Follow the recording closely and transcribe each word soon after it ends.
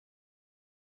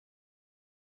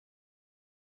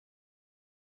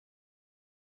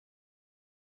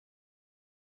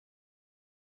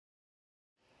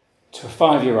To a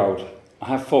 5-year-old, I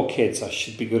have 4 kids, I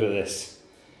should be good at this.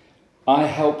 I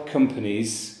help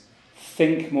companies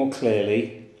think more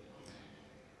clearly,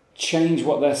 change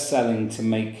what they're selling to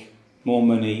make more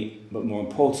money, but more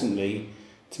importantly,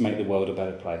 to make the world a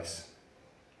better place.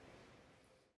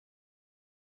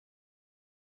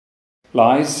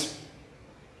 Lies,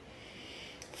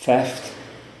 theft,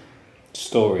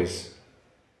 stories.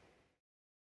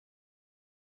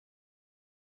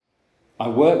 I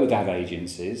work with ad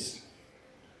agencies.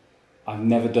 I've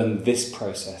never done this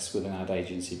process with an ad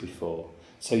agency before.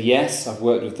 So yes, I've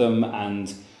worked with them,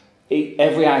 and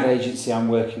every ad agency I'm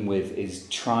working with is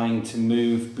trying to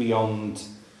move beyond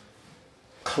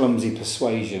clumsy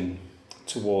persuasion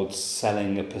towards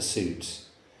selling a pursuit.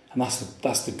 And that's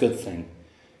the good thing.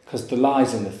 Because the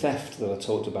lies and the theft that I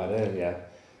talked about earlier,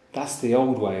 that's the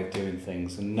old way of doing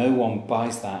things, and no one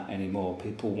buys that anymore.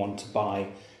 People want to buy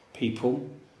people,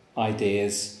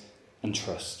 ideas, and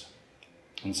trust.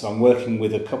 And so I'm working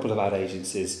with a couple of ad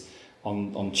agencies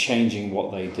on changing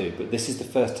what they do. But this is the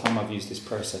first time I've used this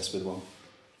process with one.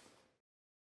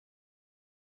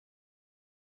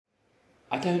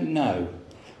 I don't know,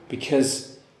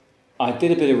 because I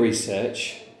did a bit of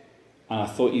research and I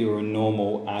thought you were a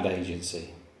normal ad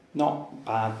agency. Not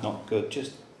bad, not good,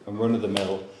 just a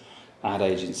run-of-the-mill ad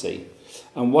agency.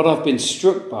 And what I've been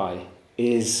struck by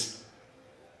is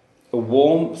a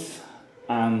warmth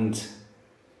and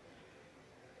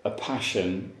a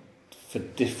passion for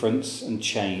difference and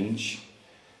change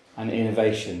and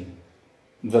innovation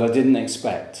that I didn't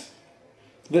expect,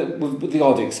 with the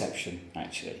odd exception,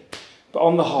 actually. But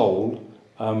on the whole,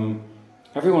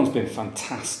 everyone's been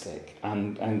fantastic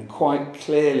and quite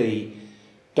clearly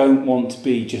don't want to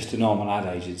be just a normal ad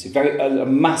agency. A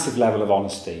massive level of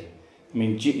honesty. I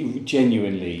mean,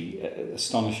 genuinely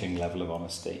astonishing level of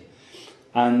honesty,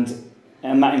 and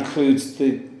that includes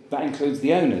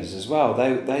the owners as well.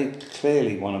 They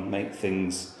clearly want to make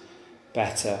things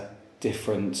better,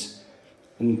 different,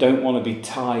 and don't want to be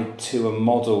tied to a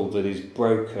model that is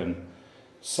broken.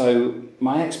 So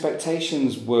my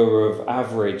expectations were of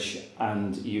average,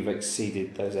 and you've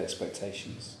exceeded those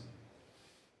expectations.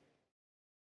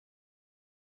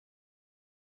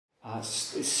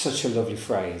 It's such a lovely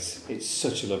phrase. It's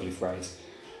such a lovely phrase.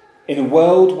 In a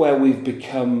world where we've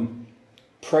become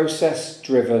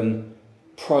process-driven,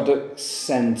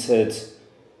 product-centred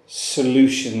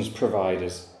solutions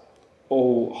providers,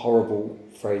 all horrible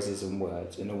phrases and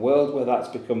words. In a world where that's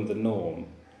become the norm,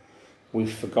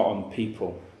 we've forgotten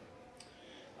people.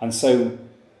 And so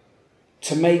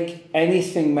to make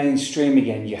anything mainstream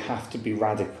again, you have to be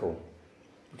radical.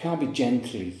 We can't be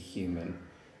gently human.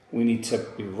 We need to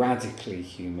be radically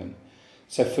human.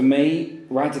 So for me,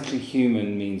 radically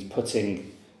human means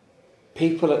putting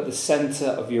people at the centre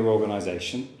of your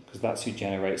organisation, because that's who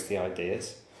generates the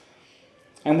ideas.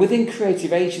 And within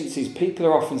creative agencies, people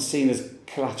are often seen as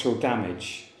collateral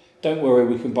damage. Don't worry,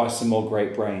 we can buy some more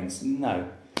great brains. No.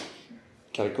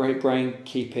 Get a great brain,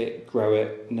 keep it, grow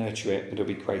it, nurture it, it'll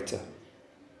be greater.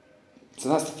 So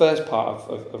that's the first part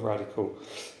of radical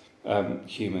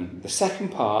human. The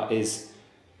second part is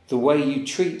the way you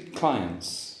treat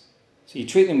clients. So you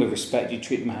treat them with respect, you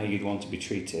treat them how you'd want to be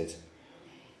treated.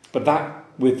 But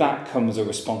with that comes a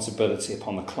responsibility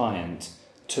upon the client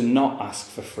to not ask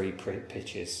for free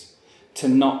pitches, to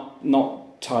not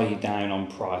tie you down on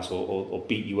price or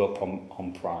beat you up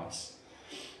on price.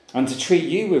 And to treat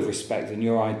you with respect and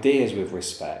your ideas with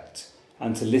respect,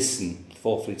 and to listen,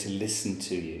 fourthly, to listen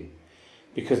to you.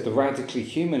 Because the radically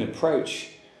human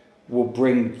approach will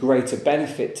bring greater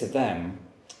benefit to them,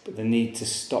 but they need to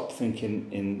stop thinking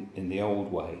in the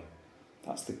old way.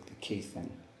 That's the key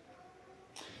thing.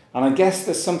 And I guess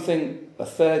there's a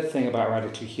third thing about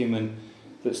radically human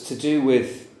that's to do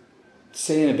with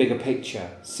seeing a bigger picture,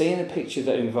 seeing a picture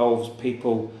that involves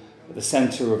people at the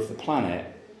centre of the planet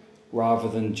rather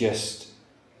than just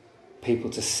people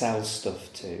to sell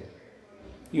stuff to.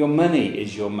 Your money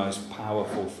is your most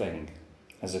powerful thing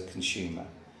as a consumer,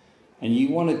 and you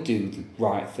want to do the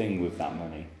right thing with that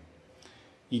money.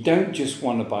 You don't just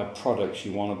want to buy products,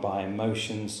 you want to buy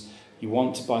emotions. You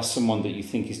want to buy someone that you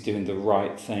think is doing the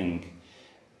right thing.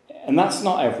 And that's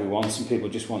not everyone. Some people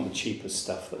just want the cheapest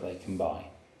stuff that they can buy.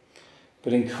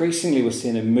 But increasingly we're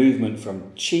seeing a movement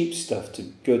from cheap stuff to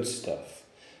good stuff,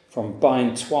 from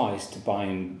buying twice to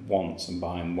buying once and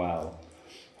buying well,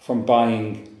 from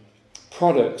buying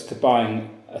products to buying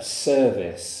a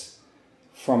service,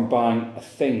 from buying a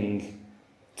thing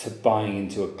to buying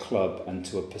into a club and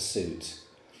to a pursuit.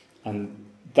 And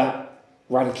that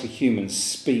radically human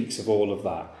speaks of all of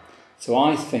that. So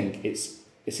I think it's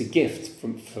a gift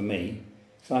for me.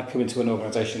 So I come into an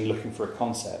organisation looking for a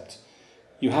concept.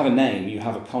 You have a name, you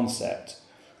have a concept.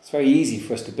 It's very easy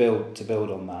for us to build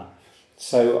on that.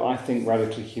 So I think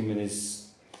radically human is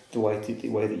the way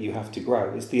that you have to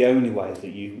grow. It's the only way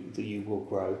that you will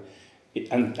grow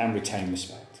and retain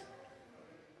respect.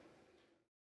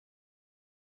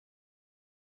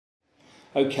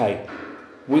 Okay,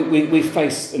 we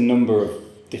face a number of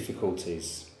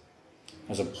difficulties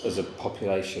as a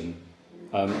population,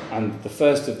 and the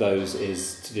first of those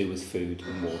is to do with food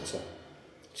and water,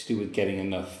 to do with getting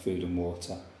enough food and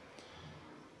water.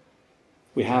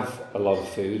 We have a lot of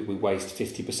food. We waste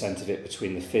 50% of it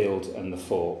between the field and the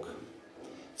fork.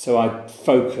 So I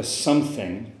focus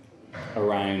something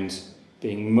around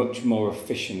being much more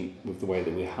efficient with the way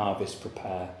that we harvest,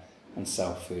 prepare and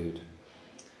sell food.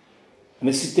 And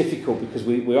this is difficult because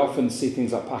we often see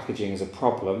things like packaging as a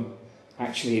problem.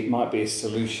 Actually, it might be a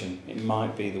solution. It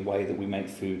might be the way that we make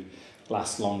food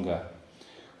last longer.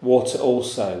 Water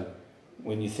also,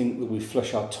 when you think that we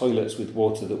flush our toilets with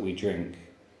water that we drink.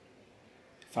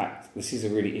 In fact, this is a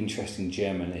really interesting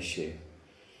German issue.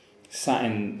 Sat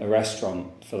in a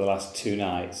restaurant for the last 2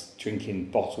 nights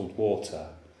drinking bottled water.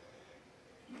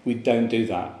 We don't do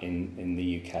that in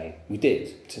the UK. We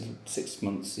did till 6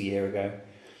 months, a year ago.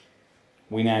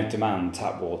 We now demand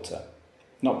tap water.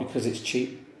 Not because it's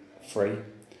cheap, free,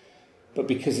 but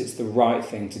because it's the right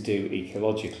thing to do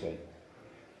ecologically.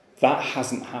 That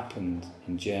hasn't happened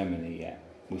in Germany yet.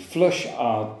 We flush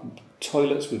our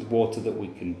toilets with water that we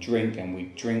can drink, and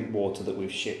we drink water that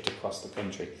we've shipped across the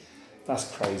country.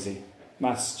 That's crazy.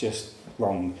 That's just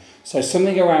wrong. So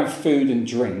something around food and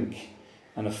drink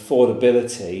and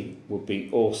affordability would be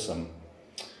awesome.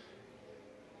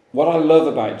 What I love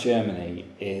about Germany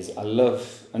is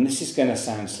and this is going to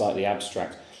sound slightly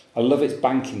abstract, I love its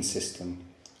banking system.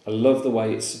 I love the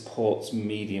way it supports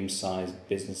medium-sized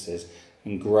businesses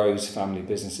and grows family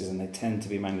businesses, and they tend to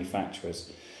be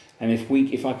manufacturers. And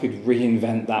if I could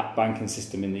reinvent that banking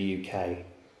system in the UK,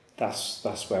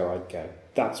 that's where I'd go.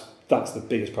 That's the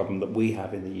biggest problem that we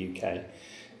have in the UK.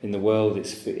 In the world,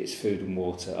 it's food and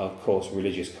water. Of course,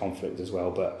 religious conflict as well,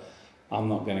 but I'm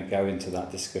not going to go into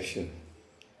that discussion.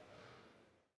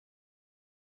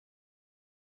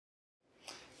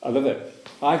 I love it.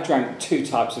 I've drank 2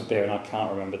 types of beer and I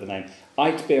can't remember the name.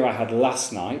 Ike beer I had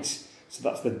last night, so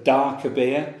that's the darker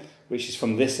beer, which is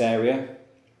from this area.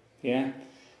 Yeah.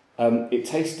 It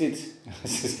tasted,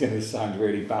 this is going to sound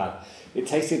really bad, it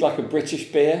tasted like a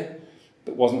British beer,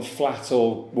 but wasn't flat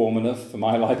or warm enough for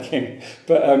my liking.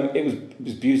 But it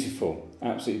was beautiful,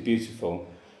 absolutely beautiful.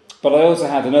 But I also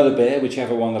had another beer,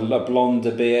 whichever one, a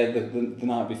blonder beer the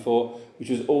night before, which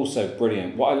was also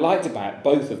brilliant. What I liked about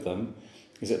both of them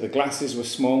is that the glasses were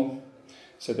small,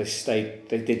 so they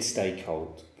did stay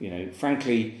cold. You know,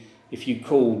 frankly, if you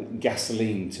cool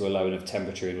gasoline to a low enough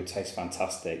temperature, it'll taste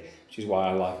fantastic, which is why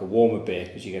I like a warmer beer,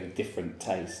 because you get a different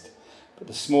taste. But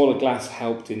the smaller glass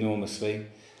helped enormously.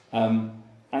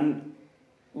 And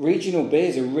regional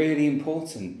beers are really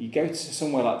important. You go to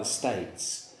somewhere like the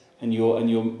States, and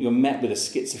you're met with a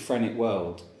schizophrenic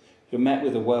world. You're met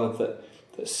with a world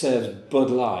that serves Bud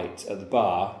Light at the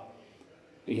bar.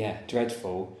 Yeah,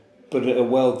 dreadful. But a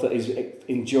world that is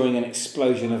enjoying an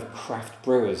explosion of craft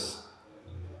brewers.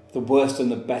 The worst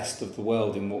and the best of the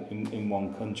world in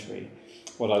one country.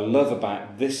 What I love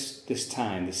about this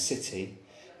town, this city,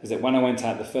 is that when I went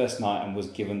out the first night and was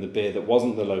given the beer that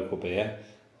wasn't the local beer,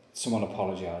 someone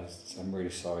apologised. So I'm really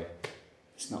sorry.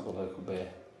 It's not the local beer.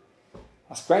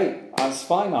 That's great. That's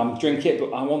fine. I'm drinking it,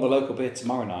 but I want the local beer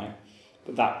tomorrow night.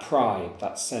 But that pride,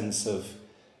 that sense of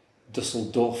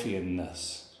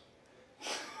Dusseldorfianness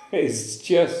is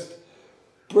just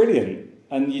brilliant.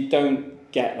 And you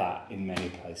don't get that in many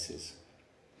places.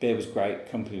 Beer was great.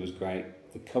 Company was great.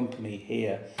 The company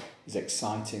here is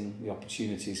exciting. The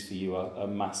opportunities for you are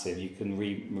massive. You can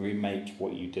remake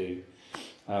what you do.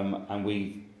 And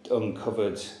we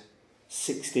uncovered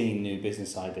 16 new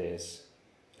business ideas,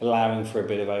 allowing for a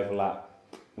bit of overlap.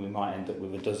 We might end up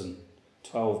with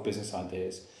 12 business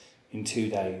ideas in 2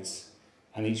 days.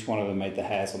 And each one of them made the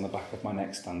hairs on the back of my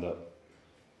neck stand up.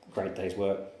 Great day's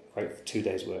work, great 2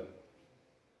 days' work.